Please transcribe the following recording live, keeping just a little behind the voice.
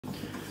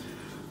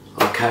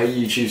Okay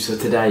YouTube, so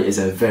today is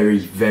a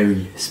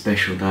very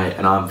special day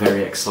and I'm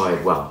very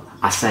excited. Well,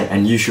 I say,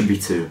 and you should be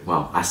too.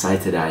 Well, I say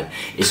today,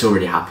 it's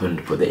already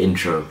happened, but the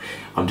intro,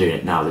 I'm doing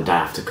it now the day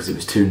after because it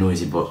was too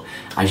noisy. But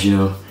as you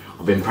know,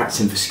 I've been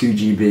practicing for Scoot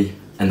GB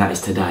and that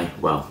is today,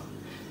 well,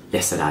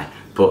 yesterday.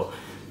 But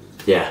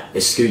yeah,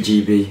 it's Scoot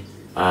GB.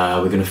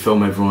 We're going to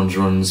film everyone's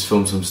runs,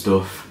 film some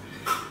stuff.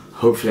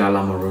 Hopefully I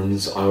land my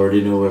runs. I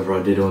already know whether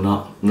I did or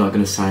not. I'm not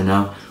going to say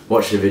now.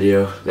 Watch the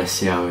video, let's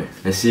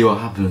see what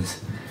happens.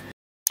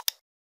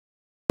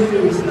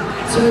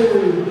 2,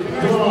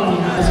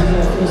 1,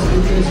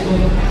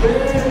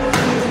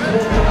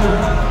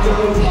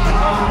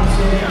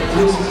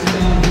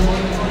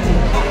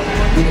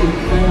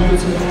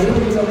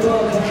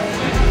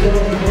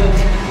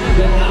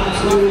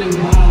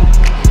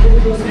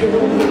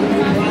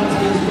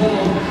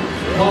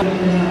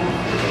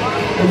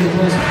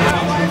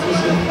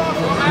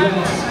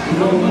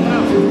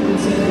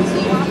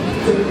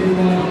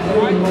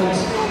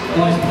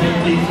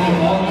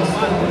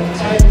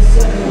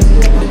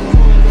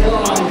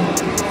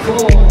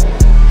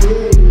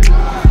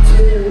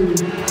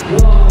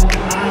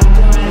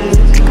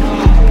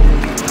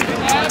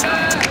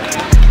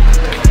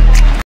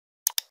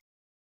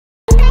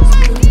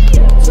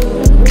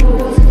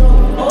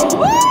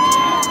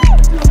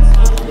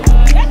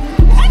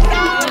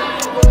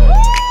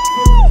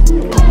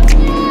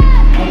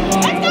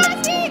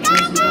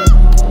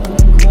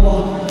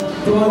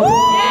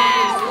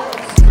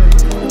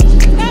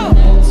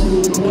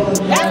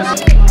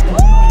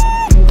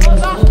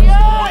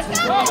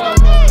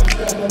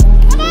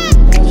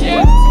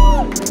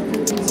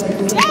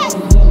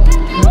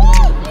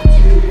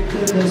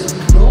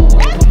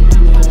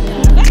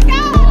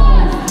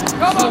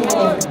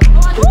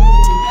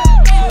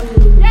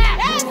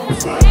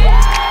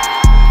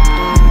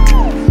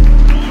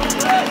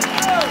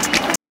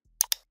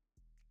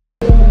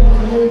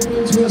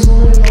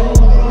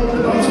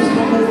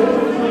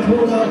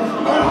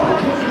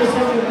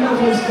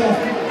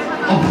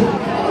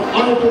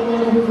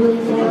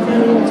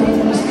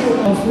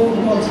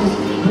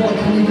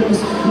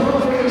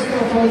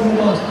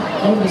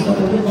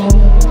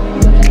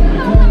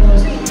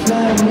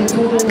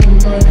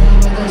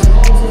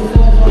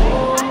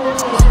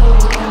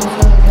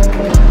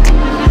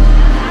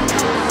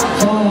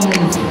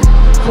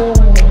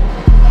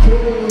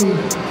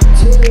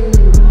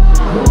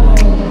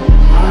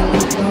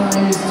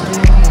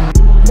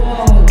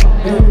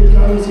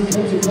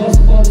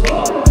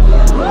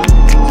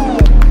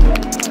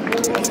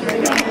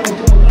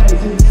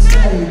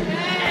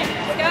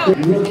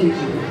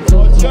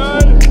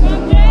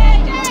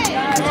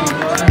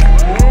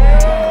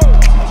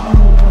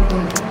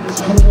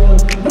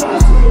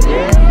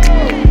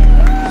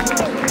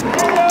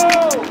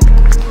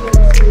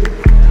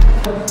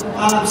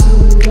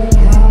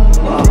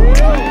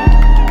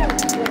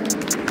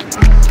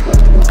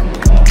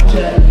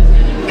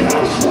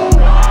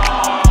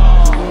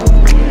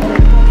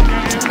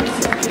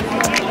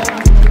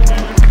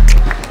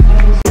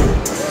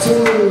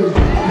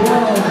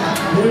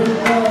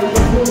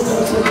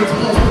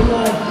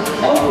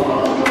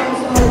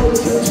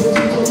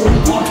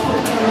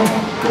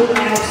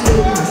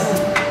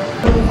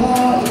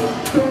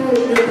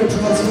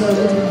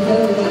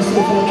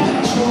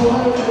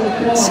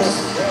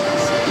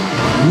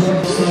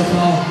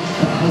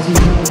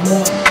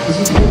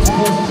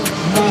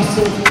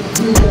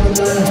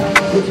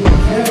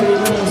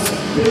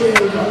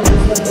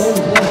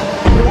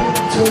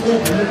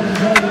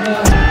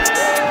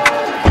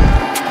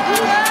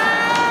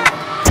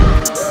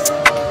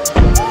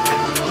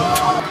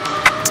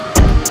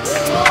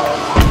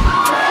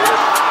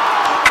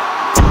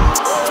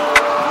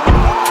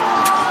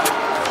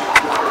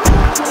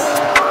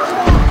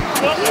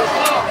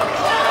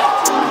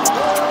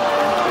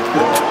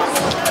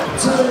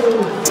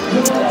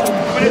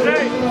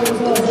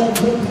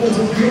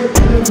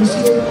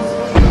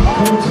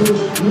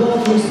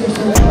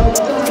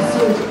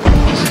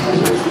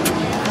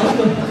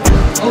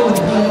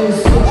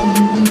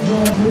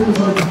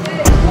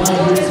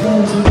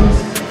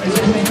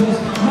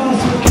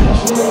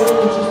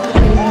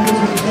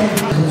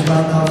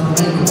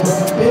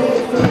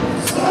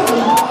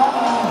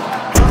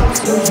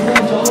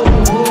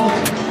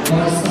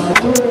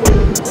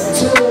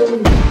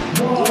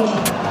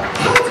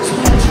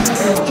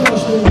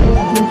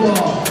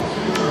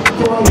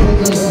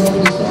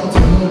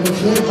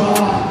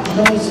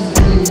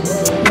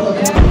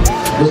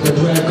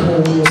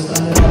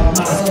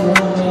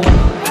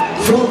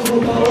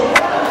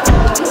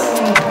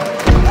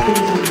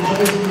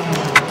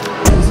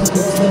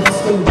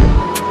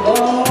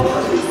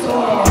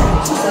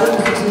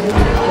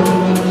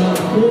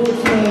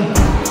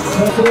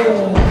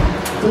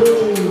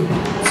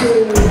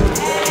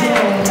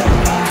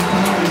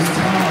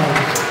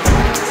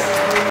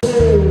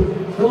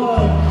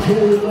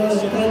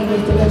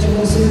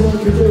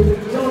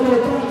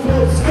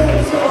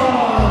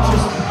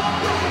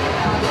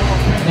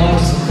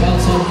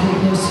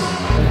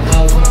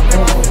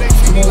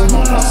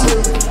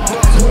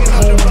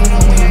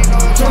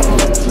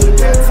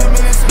 Massive,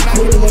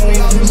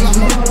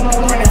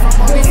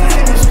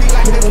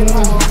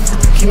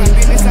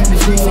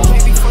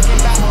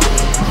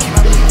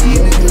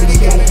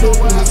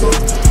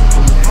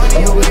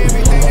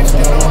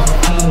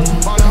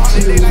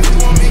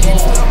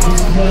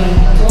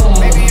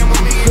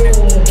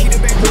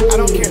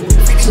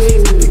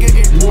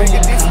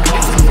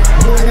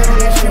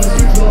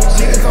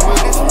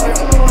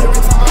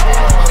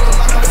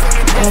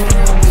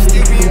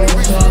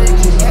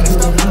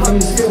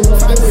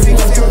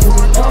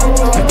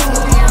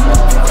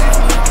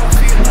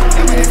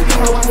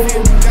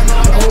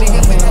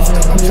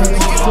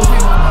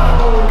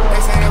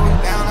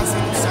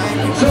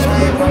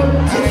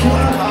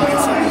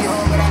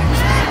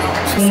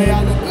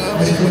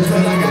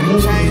 Because I got the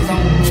chains on,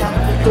 trying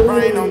to put the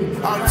brain on,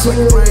 all the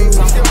fucking brains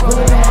on. Still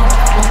rolling on.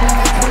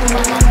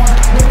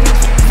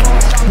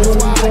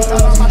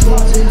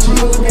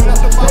 Looking at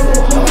the bottom,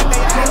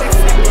 they out they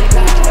sleep.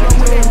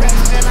 When they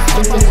rest, then I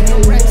hop up on the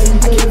Rex.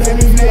 I keep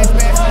having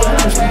flashbacks,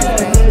 I'm trash.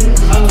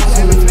 I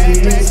keep having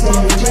flashbacks,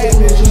 I'm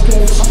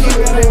trash. I'm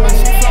keeping my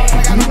shit flowing,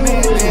 I got a man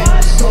there.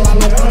 So I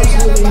know they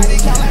got a body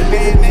count like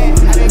bad man.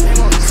 I didn't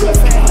came up too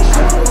fast.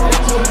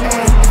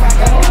 If I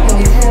got one,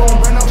 get home,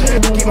 run up,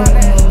 get my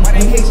land. Why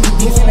they hate you,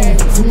 kissing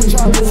that? Super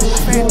charged, super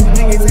fan.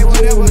 Niggas say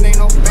whatever, they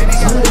know. Man, they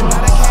got a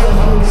lot of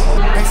cash.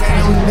 They say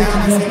they was down,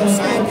 I say the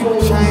same. People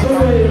change.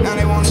 Now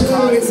they want to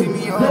call, they see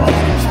me up, I got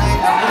to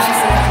change. She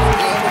said I was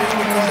dead, because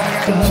I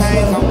got to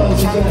change. I'm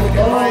trying to put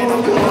that brain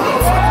on.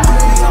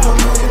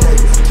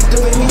 The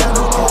baby got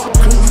no call.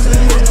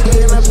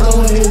 And I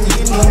blow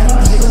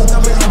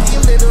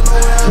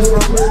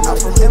it, I'm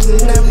from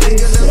Amsterdam,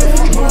 niggas,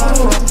 that's where I'm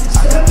from.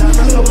 I got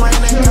diamonds on my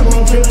neck, I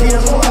mean, drinking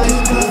on my ice.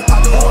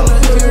 I don't wanna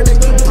hear that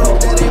you broke,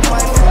 that ain't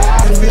my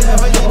fault. If you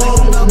ever get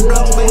taken up,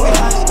 block, baby,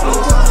 I still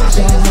talking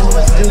shit. It's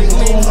always stealing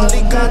me,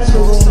 money got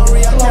you.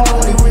 Sorry, I can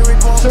only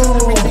re-record,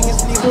 everything is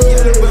sneaky,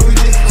 yeah, but we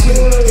just see.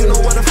 You know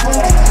what the fuck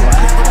is it?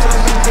 Never tell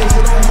me things,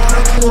 you don't wanna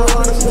keep my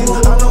honesty. I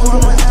know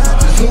I'm an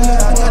actress,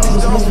 I got these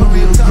dogs for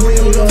real. Tell me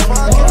who the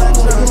fuck can I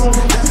trust?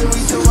 That's the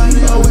reason why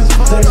they always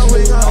find a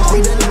way out. We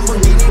the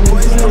Lamborghini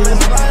boys, come and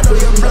slide on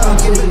your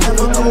block. If it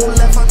never go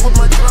left, I put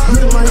my drugs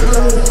in my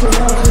glove. You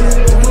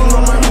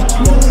know I'm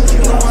ritual, you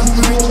know I'm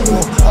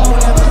spiritual. All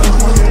whatever you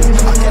want,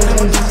 I can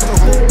never just go.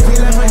 We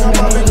living on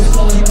my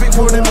mission, keep it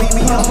cool and beat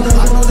me up.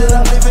 I know that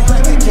I'm living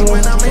like a king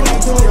when I'm in it.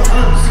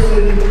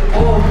 Absolutely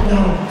on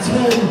now.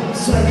 10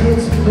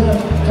 seconds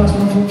left. That's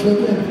my full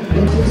clip in.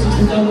 The business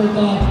is done with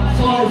that.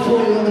 5,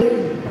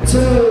 4, 2,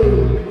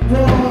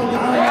 1.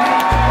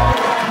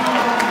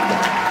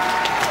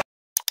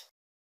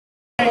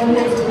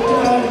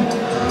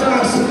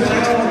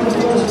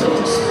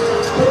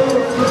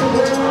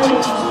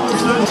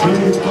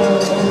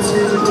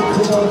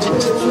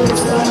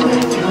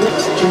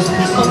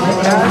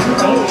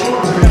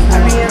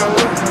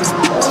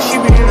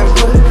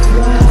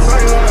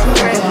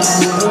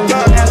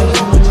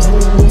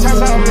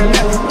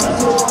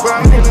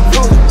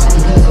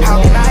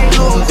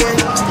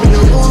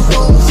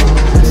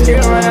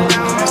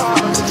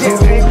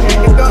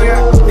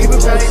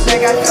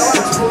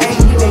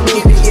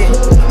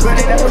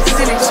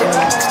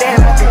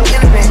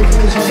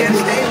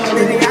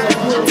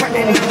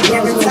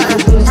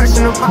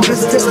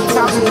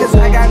 Cause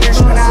I got this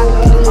shit out.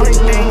 Only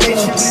thing they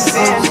should be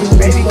saying,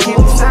 baby, keep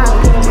it silent.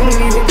 We don't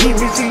need to keep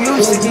it too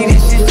loose to get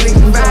this shit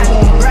sleeping fine.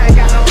 Right,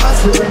 got no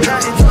hustle,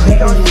 nothing to be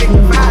on the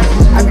vibe.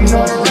 I be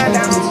knowing to run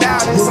down and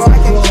down it so I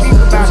can speak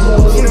about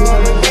it. She know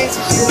all the things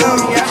that she love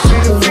me, I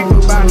should have freak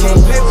about it. Can't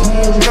flip it,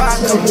 no, I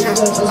don't care.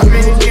 I'm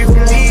in a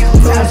different league,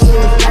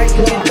 I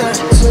can get done.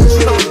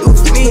 She don't do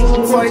for me,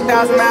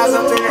 40,000 miles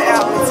up in the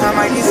air. One time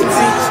I get some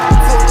seats,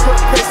 full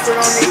quick pistol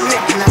on their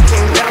neck, and I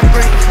can't let them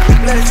break.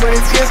 Blood, sweat,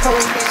 and tears, so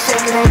we be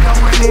shaking, ain't no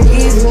one that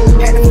easy.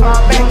 Had to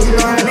fall back, you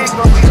know how that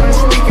go, we gonna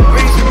speak and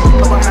breathe.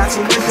 But I'm not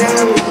too much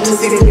down,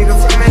 see the nigga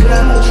from that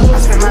love. I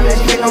spend my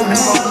last check on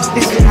Lambo,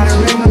 this shit how to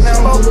ring a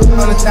Lambo.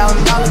 $100,000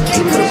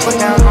 key, could've put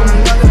down on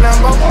another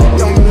Lambo.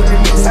 Don't need to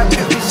mix, I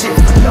built this shit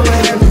for double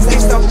and every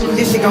say so.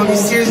 This shit gon' be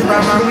serious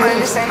about my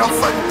money, this ain't no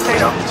fucking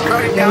potato.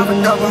 Wrote it down for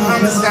double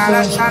homicide,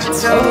 I try to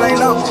tell them lay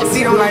low.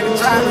 See, don't like to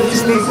drive,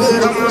 this nigga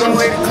good, I'm on the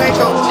way to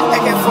Clayco.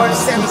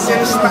 AK-47,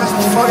 7 spots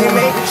before they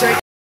made the trade.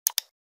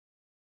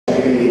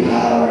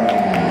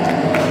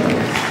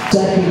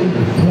 Second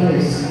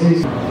place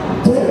is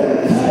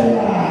Dylan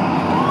Taylor.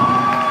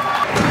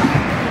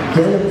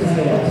 Dylan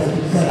Taylor,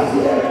 taking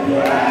second.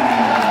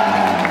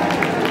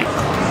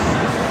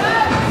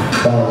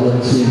 Well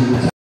done to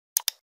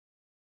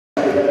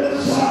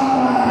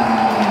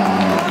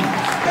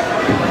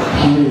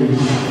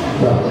huge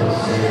brothers.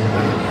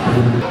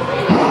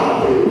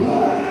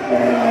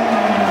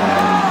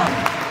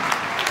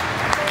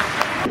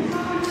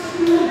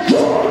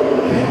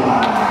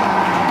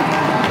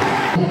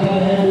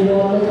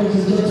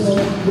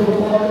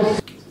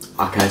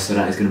 Okay, so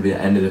that is going to be the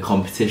end of the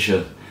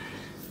competition.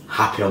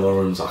 Happy on the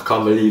runs. I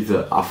can't believe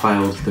that I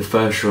failed the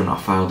first run, I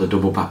failed a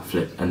double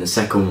backflip, and the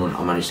second one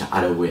I managed to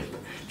add a whip.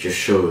 Just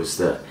shows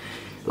that,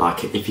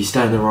 like, if you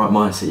stay in the right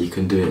mindset, you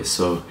can do it.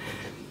 So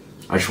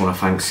I just want to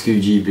thank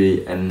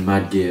SkuGB and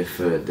Mad Gear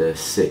for the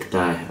sick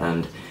day,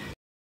 and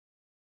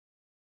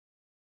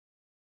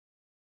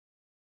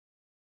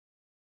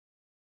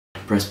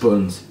press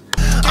buttons.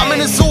 I'm in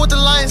the zoo with the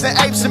lions and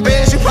apes and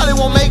bears. You probably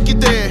won't make it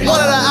there. All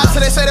of the ops,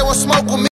 they say they want smoke with me.